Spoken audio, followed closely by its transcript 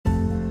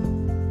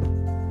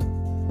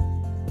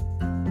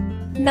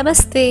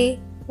Namaste,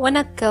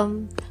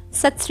 Vanakkam,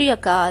 Sat Sri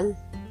Akal,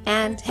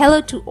 and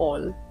hello to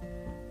all.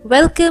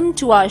 Welcome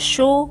to our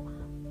show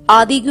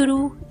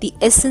Adiguru, the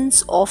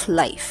Essence of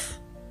Life.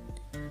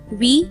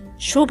 We,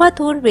 Shobha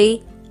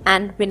Thorve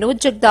and Vinod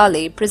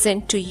Jagdale,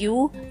 present to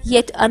you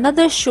yet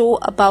another show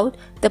about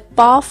the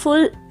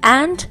powerful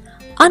and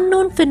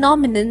unknown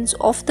phenomenons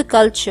of the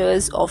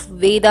cultures of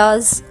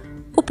Vedas,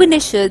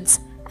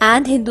 Upanishads,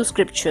 and Hindu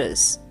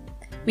scriptures.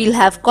 We'll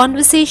have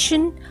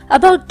conversation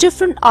about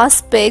different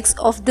aspects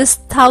of this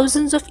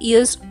thousands of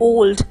years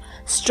old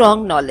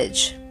strong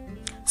knowledge.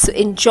 So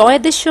enjoy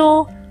the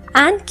show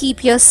and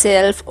keep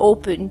yourself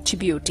open to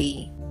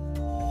beauty.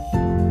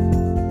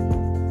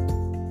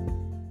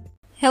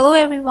 Hello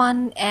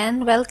everyone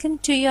and welcome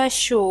to your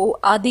show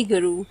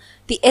Adiguru,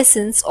 the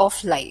Essence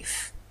of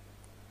Life.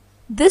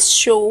 This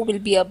show will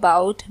be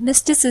about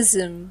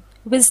mysticism,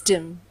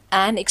 wisdom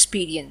and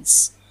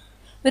experience.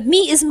 With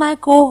me is my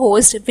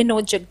co-host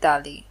Vinod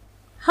Jagdale.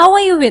 How are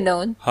you,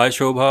 Vinod? Hi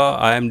Shobha,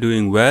 I am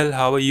doing well.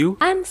 How are you?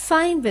 I'm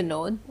fine,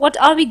 Vinod. What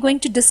are we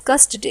going to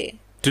discuss today?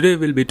 Today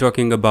we'll be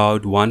talking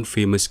about one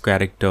famous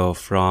character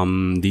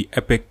from the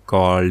epic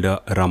called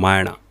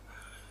Ramayana.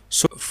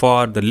 So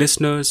for the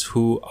listeners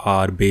who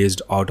are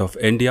based out of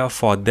India,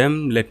 for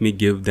them let me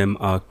give them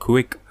a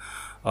quick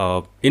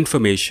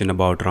information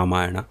about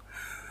Ramayana.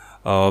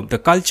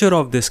 The culture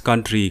of this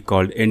country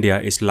called India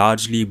is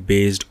largely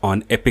based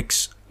on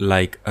epics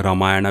like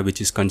Ramayana,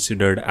 which is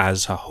considered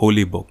as a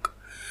holy book.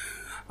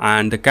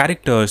 And the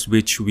characters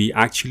which we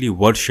actually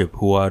worship,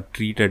 who are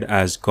treated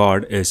as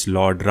God, is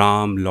Lord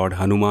Ram, Lord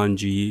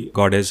Hanumanji,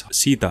 Goddess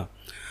Sita.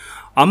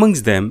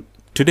 Amongst them,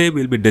 today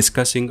we'll be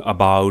discussing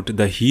about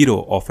the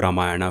hero of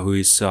Ramayana, who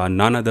is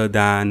none other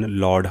than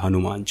Lord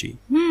Hanumanji.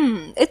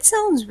 It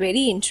sounds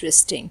very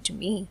interesting to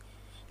me.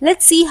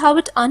 Let's see how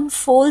it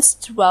unfolds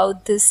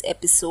throughout this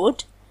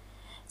episode.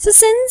 So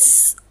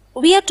since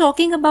we are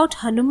talking about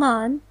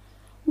Hanuman,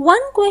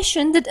 one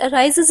question that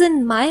arises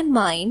in my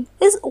mind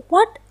is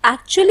what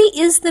actually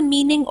is the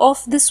meaning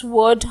of this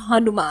word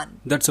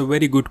Hanuman? That's a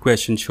very good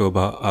question,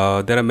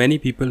 Shobha. There are many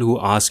people who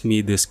ask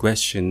me this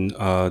question,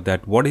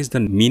 that what is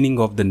the meaning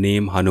of the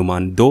name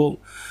Hanuman, though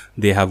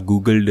they have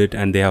googled it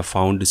and they have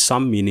found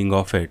some meaning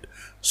of it.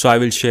 So I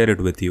will share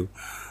it with you.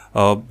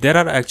 There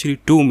are actually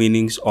two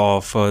meanings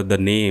of the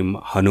name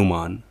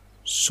Hanuman.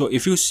 So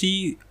if you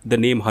see the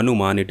name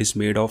Hanuman, it is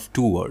made of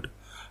two words.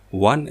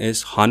 One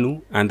is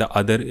Hanu and the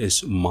other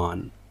is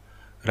Man,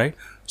 right?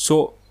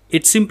 So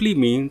it simply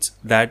means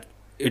that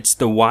it's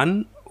the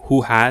one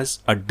who has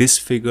a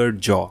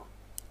disfigured jaw.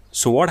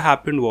 So what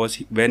happened was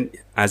when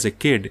as a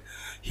kid,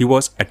 he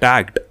was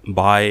attacked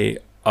by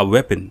a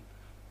weapon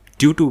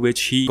due to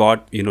which he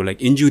got,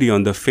 injury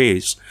on the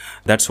face.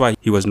 That's why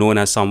he was known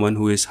as someone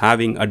who is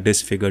having a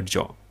disfigured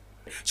jaw.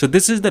 So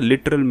this is the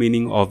literal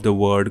meaning of the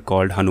word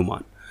called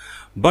Hanuman.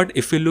 But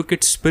if you look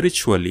at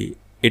spiritually,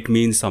 it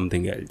means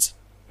something else.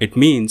 It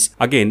means,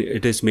 again,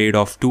 it is made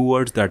of two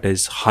words, that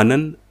is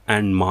Hanan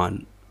and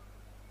Man,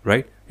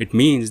 right? It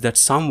means that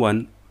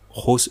someone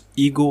whose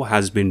ego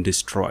has been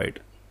destroyed,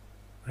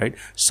 right?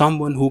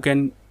 Someone who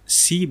can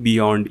see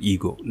beyond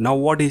ego. Now,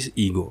 what is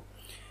ego?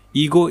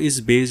 Ego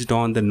is based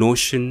on the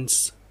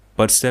notions,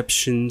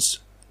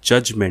 perceptions,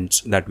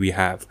 judgments that we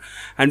have.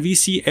 And we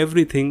see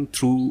everything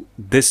through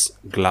this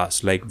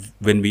glass. Like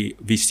when we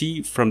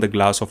see from the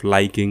glass of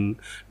liking,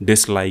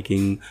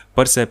 disliking,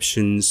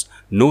 perceptions,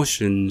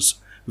 notions,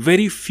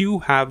 very few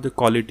have the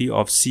quality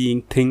of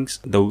seeing things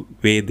the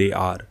way they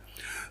are.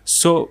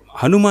 So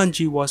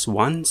Hanumanji was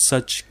one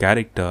such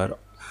character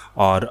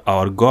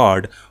or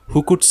God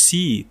who could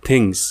see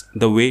things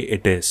the way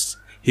it is.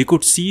 He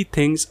could see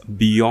things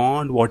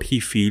beyond what he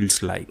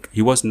feels like.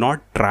 He was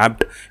not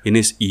trapped in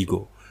his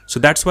ego. So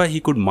that's why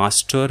he could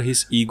master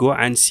his ego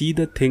and see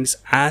the things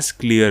as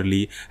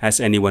clearly as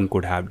anyone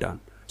could have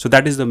done. So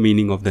that is the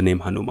meaning of the name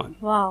Hanuman.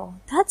 Wow,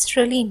 that's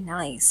really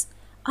nice.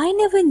 I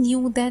never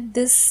knew that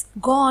this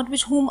god,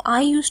 whom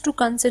I used to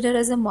consider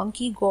as a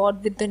monkey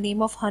god with the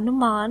name of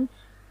Hanuman,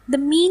 the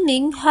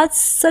meaning has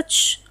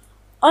such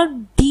a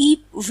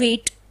deep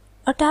weight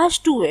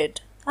attached to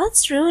it.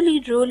 That's really,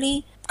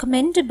 really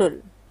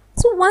commendable.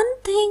 So one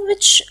thing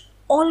which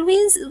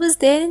always was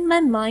there in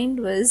my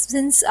mind was,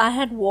 since I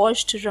had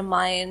watched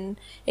Ramayana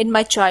in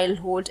my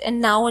childhood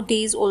and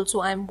nowadays also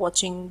I'm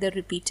watching the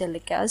repeat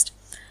telecast,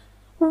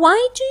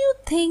 why do you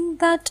think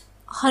that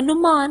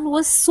Hanuman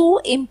was so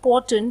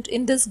important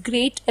in this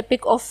great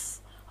epic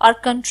of our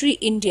country,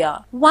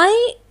 India?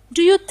 Why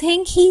do you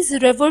think he's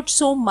revered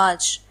so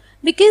much?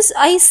 Because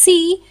I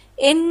see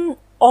in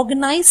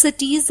organized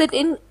cities that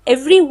in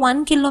every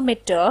 1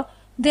 kilometer,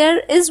 there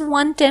is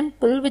one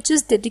temple which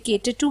is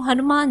dedicated to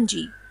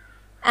Hanumanji.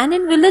 And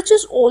in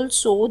villages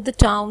also, the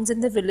towns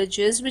and the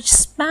villages which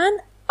span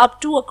up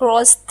to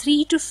across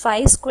 3 to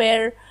 5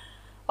 square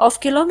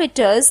of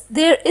kilometers,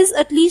 there is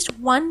at least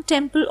one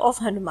temple of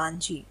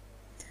Hanumanji.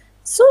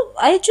 So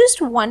I just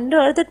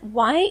wonder that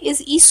why is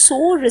he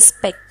so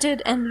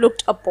respected and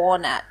looked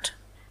upon at?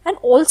 And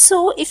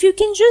also, if you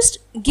can just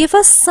give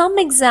us some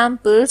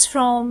examples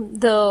from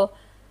the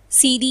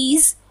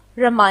series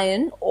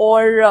Ramayana,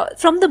 or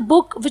from the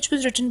book which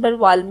was written by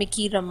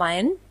Valmiki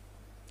Ramayana.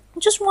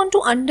 Just want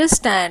to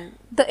understand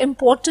the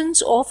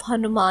importance of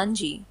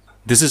Hanumanji.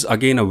 This is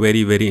again a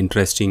very, very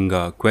interesting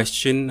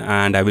question,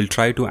 and I will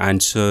try to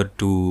answer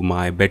to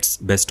my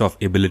best of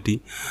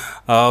ability.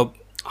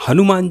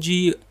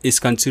 Hanumanji is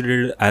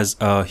considered as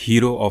a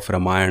hero of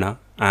Ramayana,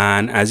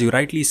 and as you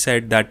rightly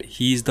said, that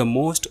he is the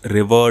most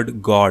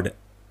revered god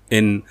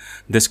in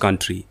this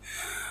country.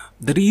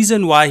 The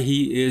reason why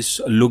he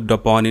is looked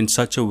upon in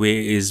such a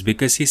way is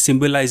because he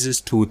symbolizes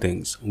two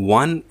things.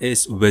 One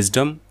is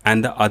wisdom,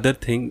 and the other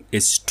thing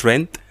is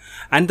strength,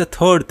 and the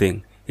third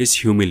thing is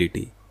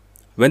humility.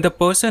 When the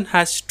person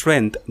has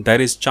strength,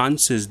 there is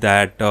chances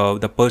that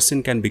the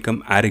person can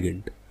become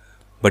arrogant.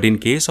 But in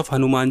case of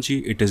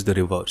Hanumanji, it is the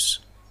reverse.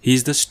 He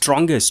is the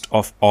strongest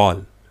of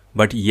all,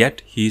 but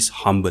yet he is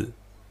humble.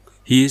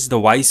 He is the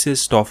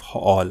wisest of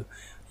all,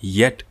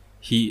 yet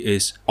he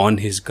is on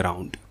his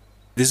ground.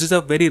 This is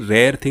a very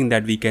rare thing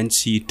that we can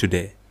see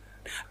today.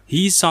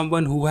 He is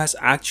someone who has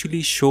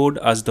actually showed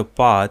us the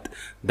path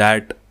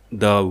that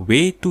the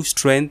way to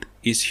strength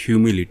is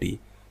humility,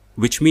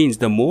 which means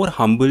the more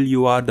humble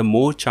you are, the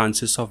more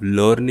chances of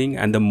learning,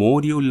 and the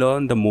more you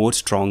learn, the more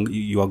strong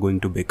you are going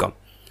to become.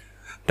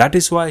 That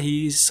is why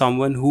he is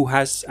someone who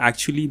has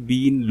actually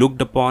been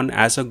looked upon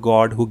as a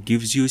god who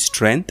gives you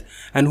strength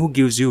and who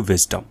gives you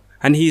wisdom.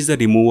 And he is the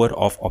remover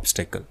of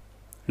obstacle.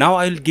 Now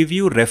I will give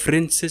you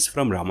references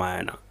from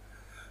Ramayana.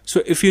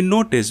 So if you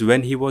notice,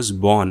 when he was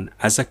born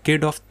as a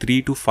kid of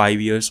 3 to 5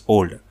 years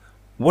old,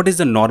 what is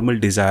the normal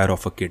desire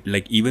of a kid?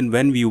 Like even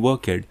when we were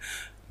kid,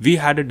 we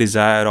had a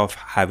desire of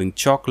having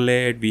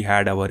chocolate, we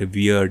had our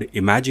weird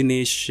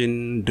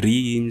imagination,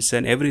 dreams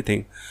and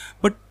everything.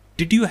 But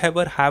did you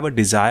ever have a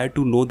desire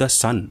to know the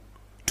sun?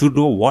 To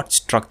know what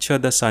structure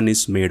the sun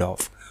is made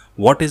of?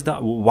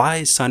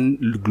 Why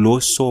sun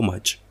glows so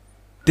much?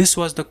 This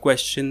was the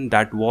question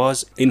that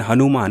was in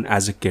Hanuman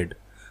as a kid.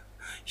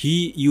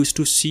 He used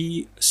to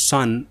see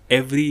sun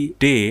every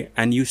day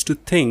and used to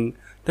think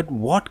that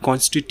what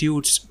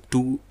constitutes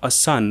to a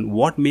sun,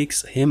 what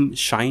makes him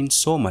shine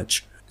so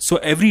much. So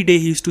every day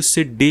he used to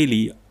sit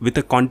daily with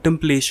a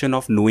contemplation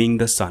of knowing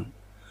the sun.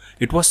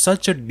 It was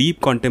such a deep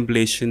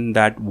contemplation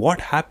that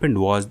what happened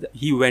was that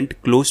he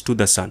went close to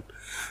the sun.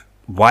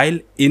 While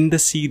in the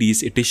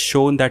series it is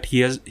shown that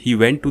he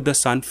went to the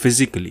sun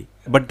physically,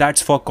 but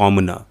that's for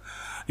commoner.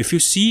 If you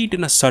see it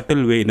in a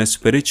subtle way, in a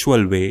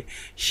spiritual way,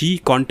 he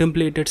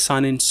contemplated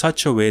sun in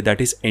such a way that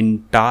his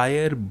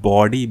entire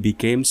body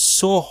became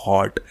so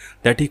hot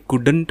that he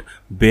couldn't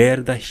bear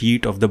the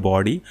heat of the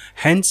body.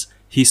 Hence,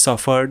 he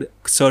suffered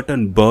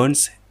certain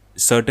burns,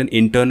 certain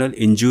internal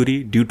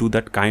injury due to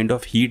that kind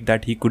of heat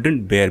that he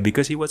couldn't bear,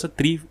 because he was a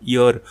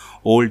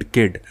 3-year-old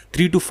kid,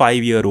 3 to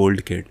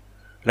 5-year-old kid.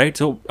 Right?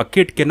 So a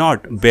kid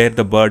cannot bear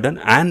the burden,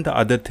 and the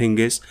other thing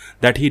is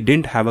that he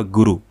didn't have a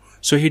guru.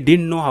 So he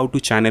didn't know how to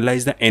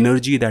channelize the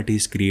energy that he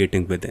is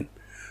creating within.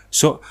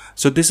 So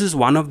this is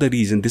one of the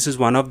reasons, this is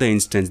one of the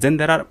instances. Then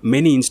there are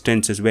many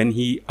instances when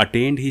he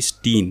attained his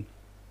teen.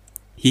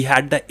 He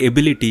had the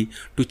ability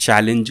to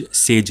challenge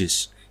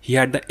sages. He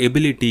had the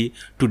ability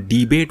to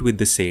debate with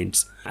the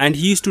saints. And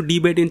he used to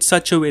debate in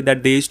such a way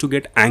that they used to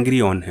get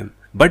angry on him.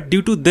 But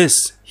due to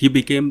this, he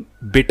became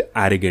a bit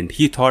arrogant.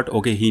 He thought,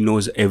 okay, he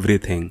knows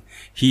everything.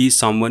 He is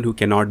someone who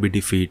cannot be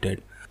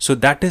defeated. So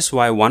that is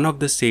why one of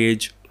the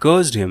sage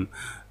cursed him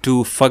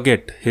to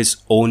forget his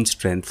own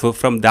strength. So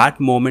from that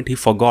moment, he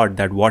forgot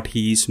that what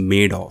he is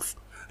made of.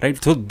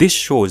 Right? So this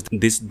shows,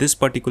 this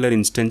particular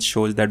instance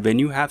shows that when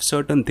you have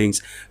certain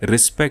things,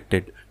 respect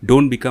it.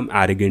 Don't become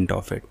arrogant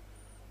of it.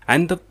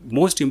 And the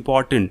most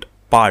important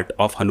part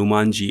of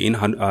Hanumanji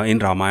in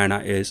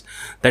Ramayana is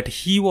that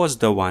he was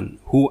the one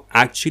who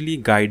actually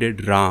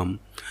guided Ram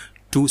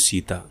to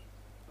Sita.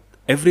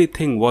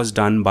 Everything was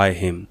done by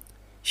him.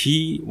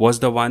 He was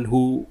the one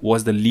who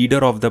was the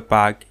leader of the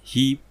pack.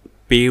 He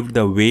paved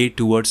the way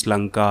towards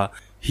Lanka.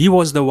 He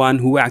was the one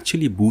who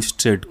actually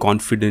boosted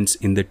confidence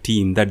in the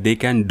team that they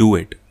can do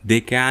it.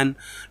 They can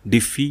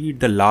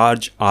defeat the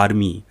large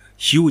army,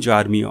 huge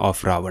army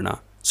of Ravana.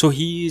 So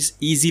he is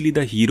easily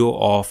the hero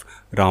of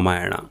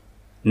Ramayana.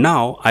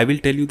 Now I will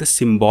tell you the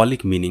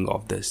symbolic meaning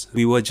of this.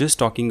 We were just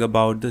talking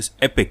about this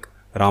epic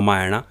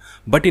Ramayana,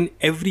 but in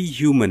every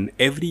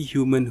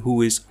human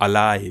who is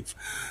alive,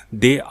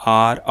 they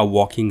are a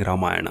walking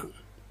Ramayana.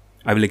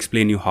 I will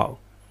explain you how.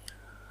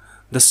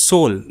 The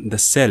soul, the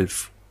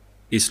self,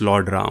 is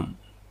Lord Ram.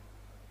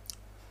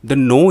 The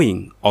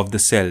knowing of the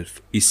self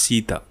is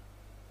Sita.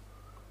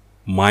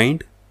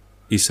 Mind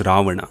is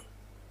Ravana.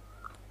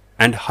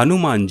 And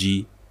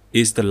Hanumanji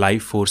is the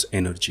life force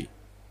energy.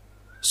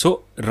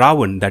 So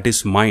Ravan, that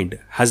is mind,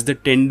 has the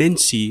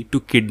tendency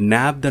to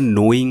kidnap the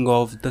knowing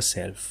of the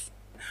self.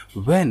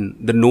 When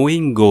the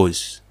knowing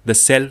goes, the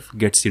self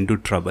gets into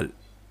trouble.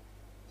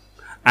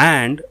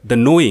 And the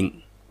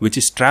knowing, which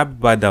is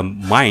trapped by the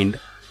mind,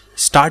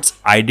 starts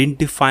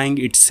identifying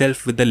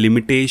itself with the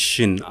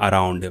limitation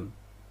around him.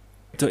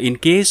 So in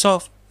case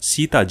of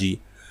Sita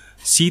Ji,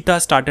 Sita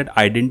started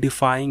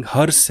identifying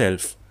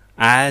herself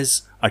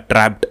as a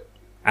trapped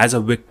as a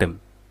victim.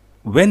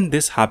 When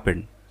this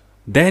happened,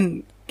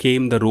 then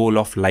came the role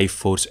of life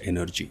force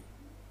energy,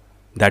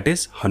 that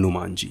is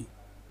Hanumanji.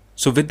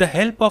 So with the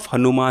help of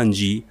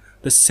Hanumanji,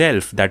 the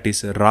self, that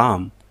is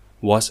Ram,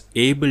 was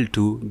able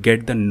to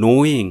get the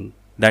knowing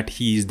that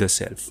he is the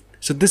self.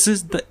 So this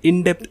is the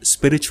in-depth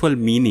spiritual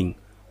meaning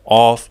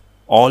of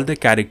all the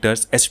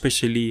characters,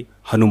 especially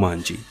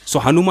Hanumanji. So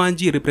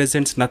Hanumanji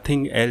represents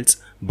nothing else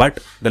but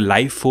the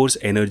life force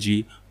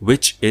energy,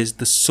 which is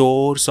the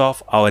source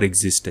of our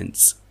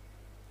existence.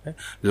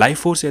 Life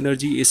force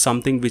energy is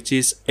something which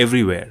is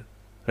everywhere,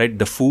 right?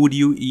 The food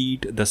you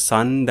eat, the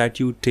sun that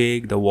you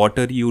take, the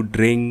water you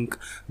drink,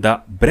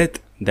 the breath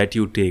that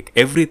you take,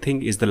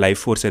 everything is the life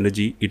force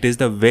energy. It is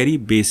the very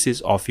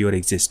basis of your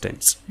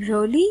existence.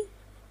 Really?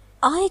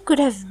 I could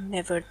have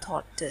never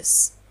thought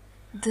this.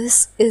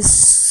 This is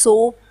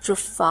so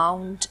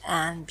profound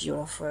and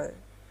beautiful.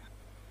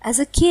 As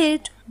a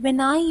kid, when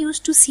I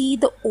used to see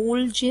the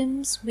old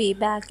gyms way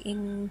back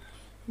in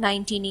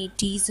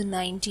 1980s and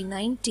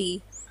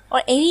 1990,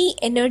 or any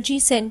energy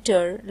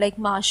center like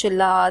martial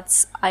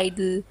arts,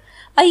 idol,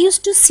 I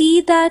used to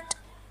see that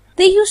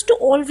they used to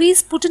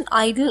always put an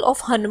idol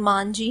of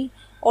Hanumanji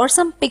or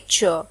some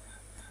picture.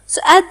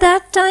 So at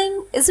that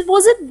time,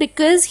 was it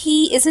because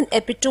he is an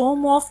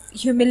epitome of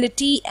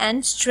humility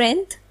and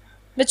strength,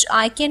 which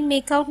I can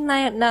make out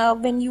now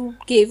when you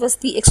gave us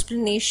the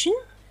explanation?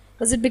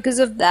 Was it because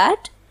of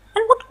that?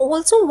 And what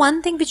also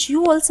one thing which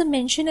you also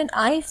mentioned, and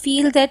I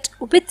feel that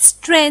with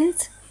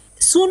strength,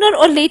 sooner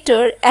or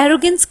later,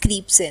 arrogance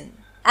creeps in.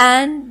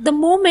 And the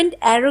moment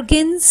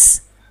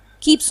arrogance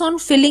keeps on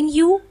filling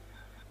you,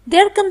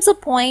 there comes a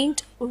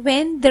point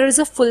when there is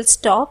a full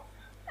stop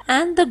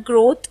and the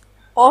growth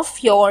of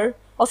your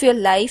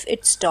life,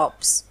 it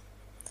stops.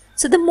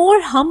 So the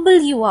more humble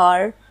you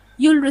are,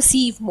 you'll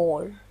receive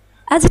more,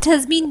 as it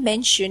has been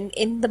mentioned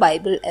in the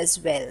Bible as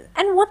well.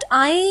 And what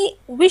I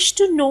wish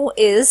to know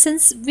is,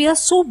 since we are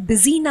so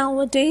busy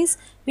nowadays,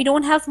 we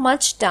don't have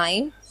much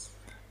time.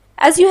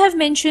 As you have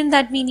mentioned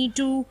that we need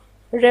to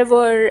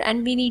revere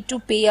and we need to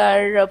pay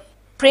our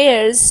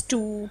prayers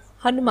to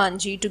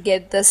Hanumanji to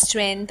get the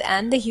strength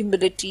and the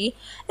humility,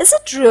 is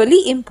it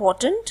really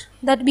important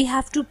that we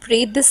have to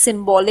pray the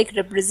symbolic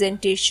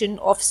representation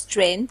of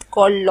strength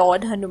called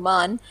Lord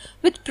Hanuman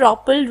with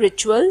proper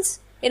rituals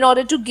in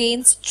order to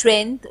gain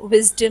strength,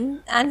 wisdom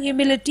and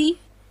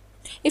humility?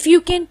 If you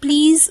can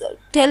please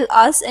tell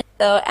us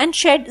and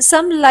shed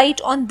some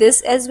light on this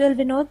as well,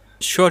 Vinod.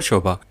 Sure,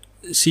 Shobha.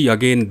 See,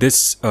 again,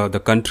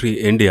 the country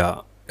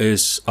India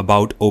is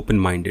about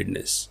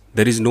open-mindedness.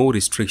 There is no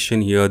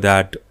restriction here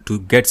that to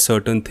get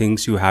certain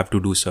things you have to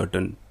do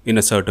in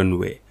a certain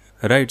way,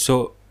 right?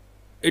 So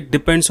it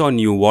depends on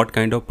you what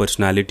kind of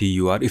personality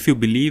you are. If you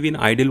believe in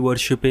idol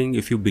worshipping,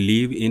 if you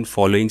believe in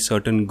following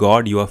certain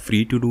god, you are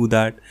free to do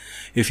that.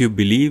 If you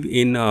believe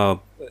in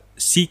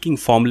seeking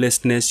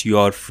formlessness, you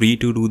are free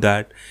to do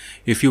that.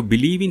 If you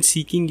believe in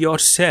seeking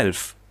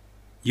yourself,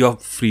 you are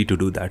free to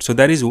do that. So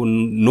there is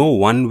no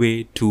one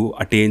way to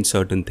attain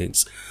certain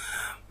things.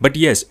 But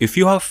yes, if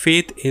you have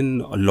faith in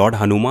Lord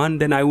Hanuman,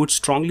 then I would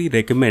strongly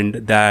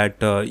recommend that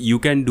you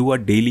can do a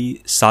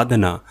daily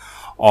sadhana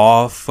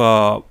of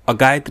a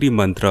Gayatri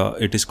mantra.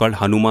 It is called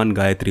Hanuman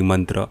Gayatri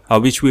mantra,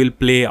 which we'll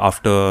play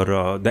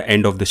after the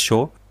end of the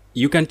show.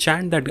 You can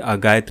chant that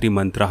Gayatri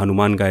mantra,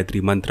 Hanuman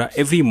Gayatri mantra,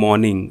 every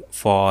morning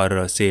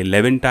for say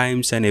 11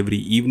 times, and every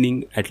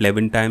evening at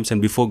 11 times,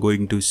 and before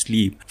going to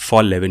sleep for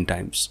 11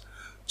 times.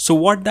 So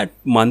what that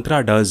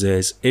mantra does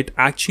is it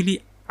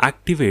actually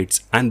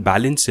activates and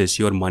balances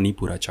your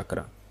Manipura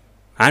chakra.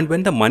 And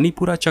when the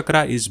Manipura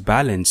chakra is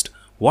balanced,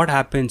 what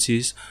happens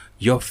is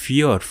your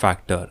fear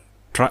factor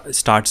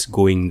starts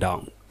going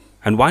down.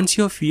 And once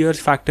your fear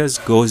factors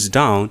goes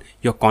down,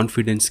 your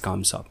confidence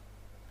comes up.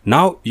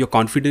 Now your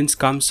confidence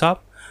comes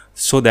up,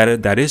 so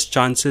there is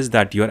chances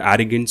that your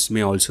arrogance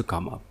may also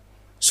come up.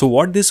 So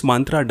what this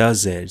mantra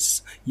does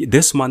is,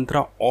 this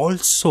mantra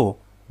also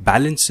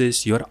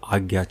balances your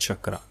Agya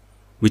chakra,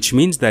 which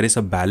means there is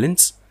a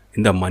balance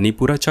in the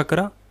Manipura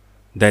chakra,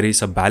 there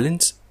is a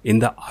balance in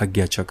the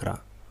Agya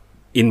chakra.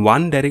 In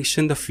one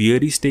direction, the fear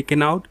is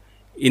taken out.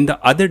 In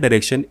the other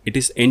direction, it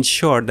is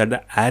ensured that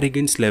the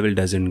arrogance level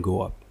doesn't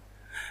go up,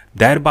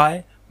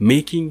 thereby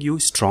making you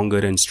stronger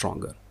and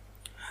stronger.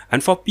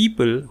 And for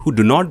people who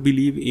do not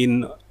believe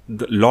in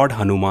the Lord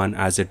Hanuman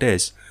as it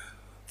is,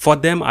 for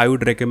them I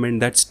would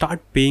recommend that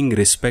start paying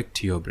respect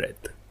to your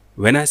breath.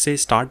 When I say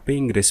start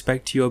paying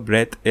respect to your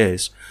breath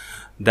is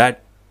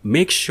that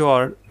make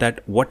sure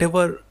that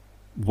whatever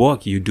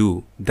work you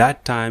do,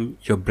 that time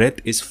your breath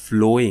is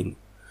flowing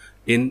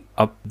in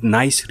a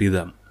nice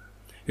rhythm.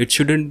 It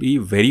shouldn't be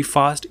very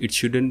fast, it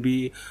shouldn't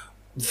be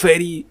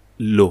very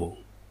low,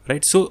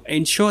 right? So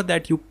ensure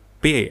that you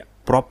pay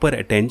proper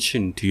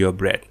attention to your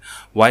breath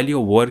while you're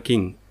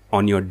working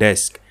on your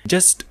desk.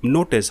 Just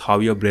notice how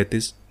your breath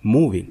is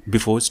moving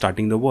before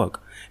starting the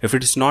work. If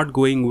it is not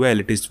going well,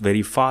 it is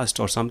very fast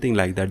or something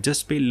like that,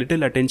 just pay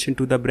little attention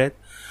to the breath,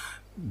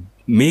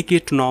 make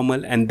it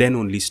normal, and then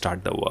only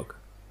start the work.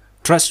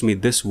 Trust me,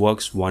 this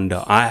works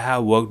wonder. I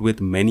have worked with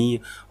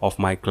many of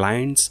my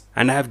clients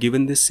and I have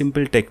given this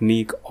simple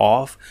technique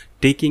of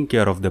taking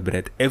care of the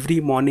breath. Every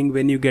morning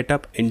when you get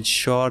up,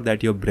 ensure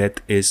that your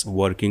breath is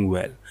working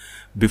well.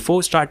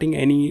 Before starting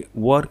any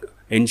work,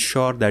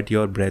 ensure that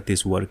your breath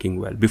is working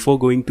well. Before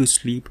going to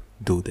sleep,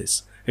 do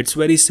this. It's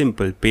very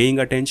simple, paying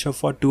attention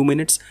for 2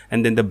 minutes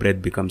and then the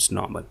breath becomes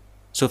normal.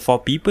 So for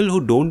people who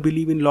don't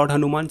believe in Lord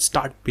Hanuman,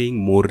 start paying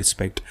more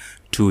respect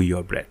to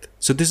your breath.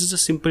 So this is a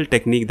simple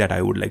technique that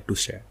I would like to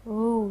share.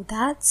 Oh,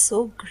 that's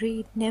so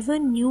great. Never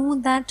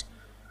knew that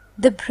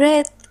the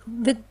breath,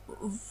 with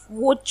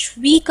which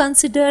we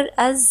consider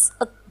as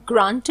a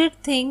granted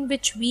thing,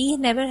 which we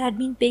never had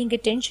been paying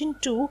attention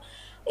to,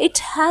 it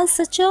has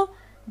such a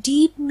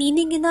deep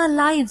meaning in our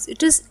lives.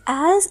 It is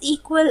as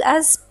equal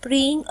as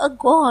praying a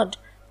god.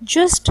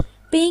 Just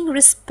paying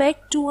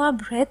respect to our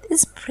breath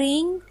is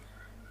praying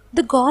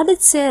the God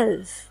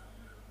itself.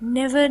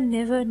 Never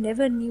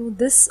knew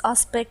this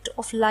aspect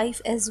of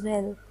life as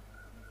well.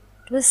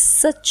 It was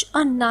such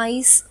a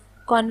nice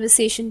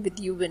conversation with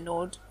you,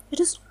 Vinod. It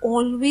is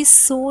always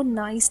so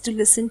nice to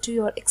listen to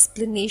your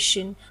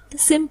explanation, the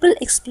simple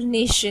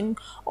explanation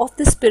of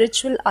the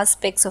spiritual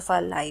aspects of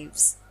our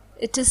lives.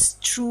 It is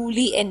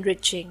truly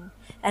enriching,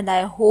 and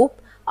I hope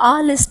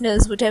our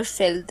listeners would have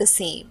felt the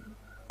same.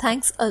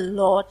 Thanks a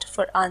lot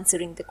for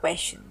answering the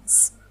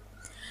questions.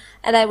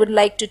 And I would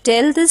like to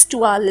tell this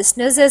to our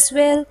listeners as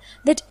well,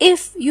 that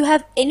if you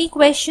have any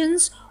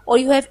questions or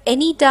you have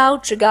any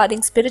doubt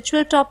regarding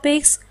spiritual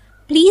topics,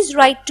 please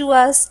write to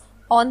us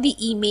on the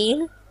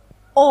email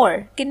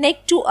or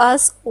connect to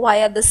us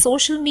via the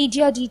social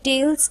media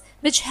details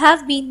which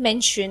have been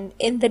mentioned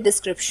in the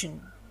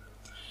description.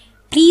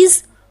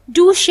 Please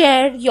do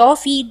share your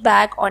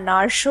feedback on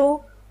our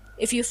show.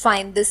 If you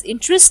find this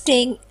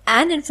interesting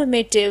and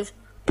informative,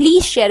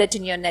 please share it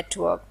in your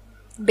network,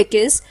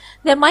 because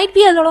there might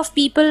be a lot of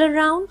people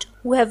around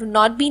who have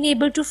not been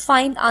able to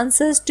find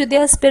answers to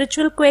their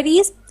spiritual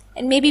queries,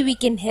 and maybe we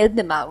can help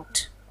them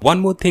out. One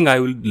more thing I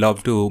would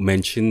love to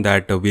mention,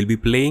 that we'll be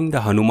playing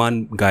the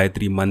Hanuman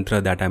Gayatri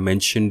mantra that I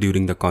mentioned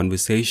during the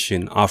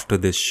conversation after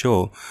this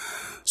show.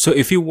 So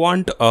if you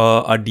want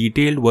a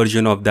detailed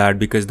version of that,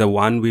 because the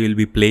one we will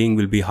be playing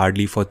will be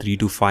hardly for 3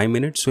 to 5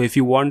 minutes. So if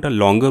you want a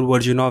longer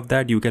version of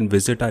that, you can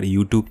visit our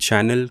YouTube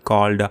channel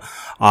called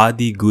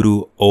Adi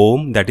Guru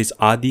Om. That is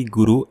Adi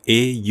Guru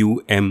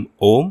AUM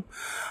Om.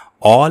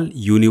 All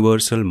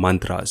universal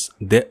mantras.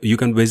 You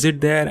can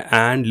visit there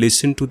and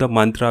listen to the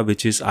mantra,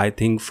 which is I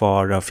think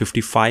for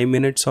 55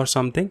 minutes or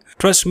something.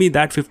 Trust me,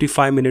 that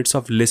 55 minutes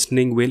of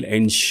listening will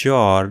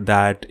ensure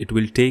that it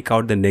will take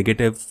out the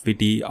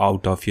negativity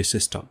out of your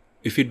system.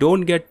 If you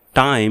don't get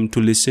time to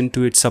listen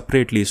to it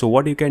separately, so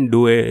what you can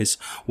do is,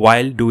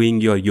 while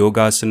doing your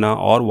yogasana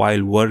or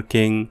while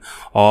working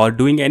or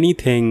doing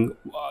anything,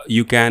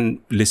 you can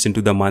listen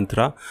to the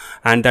mantra,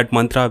 and that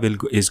mantra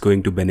is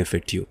going to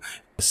benefit you.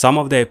 Some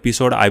of the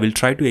episode I will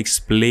try to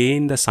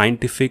explain the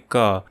scientific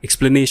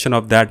explanation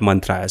of that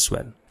mantra as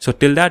well. So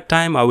till that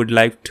time, I would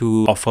like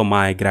to offer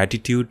my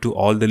gratitude to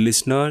all the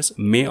listeners.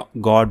 May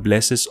God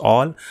bless us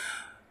all.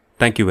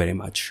 Thank you very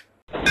much.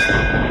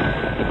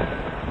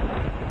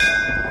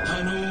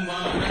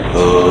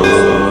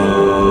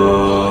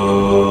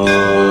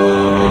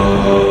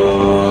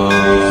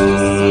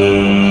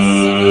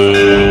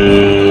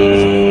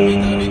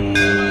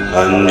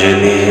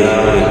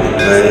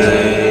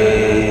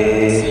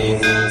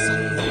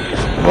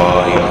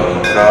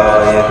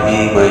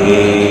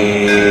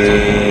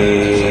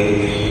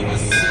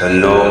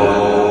 तन्नो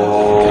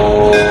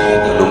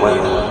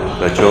हनुमत्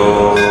प्रचोदयात्।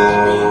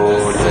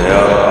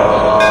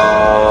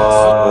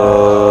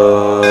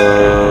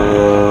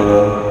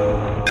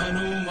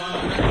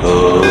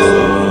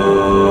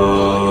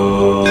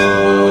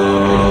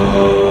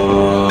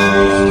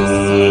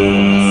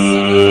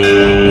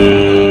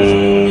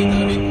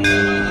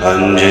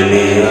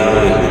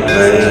 अंजनेयाय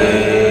विद्महे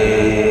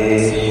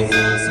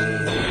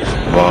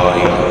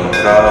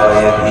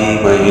वायुपुत्राय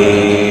धीमहि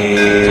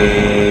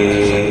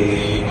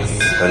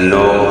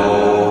तन्नो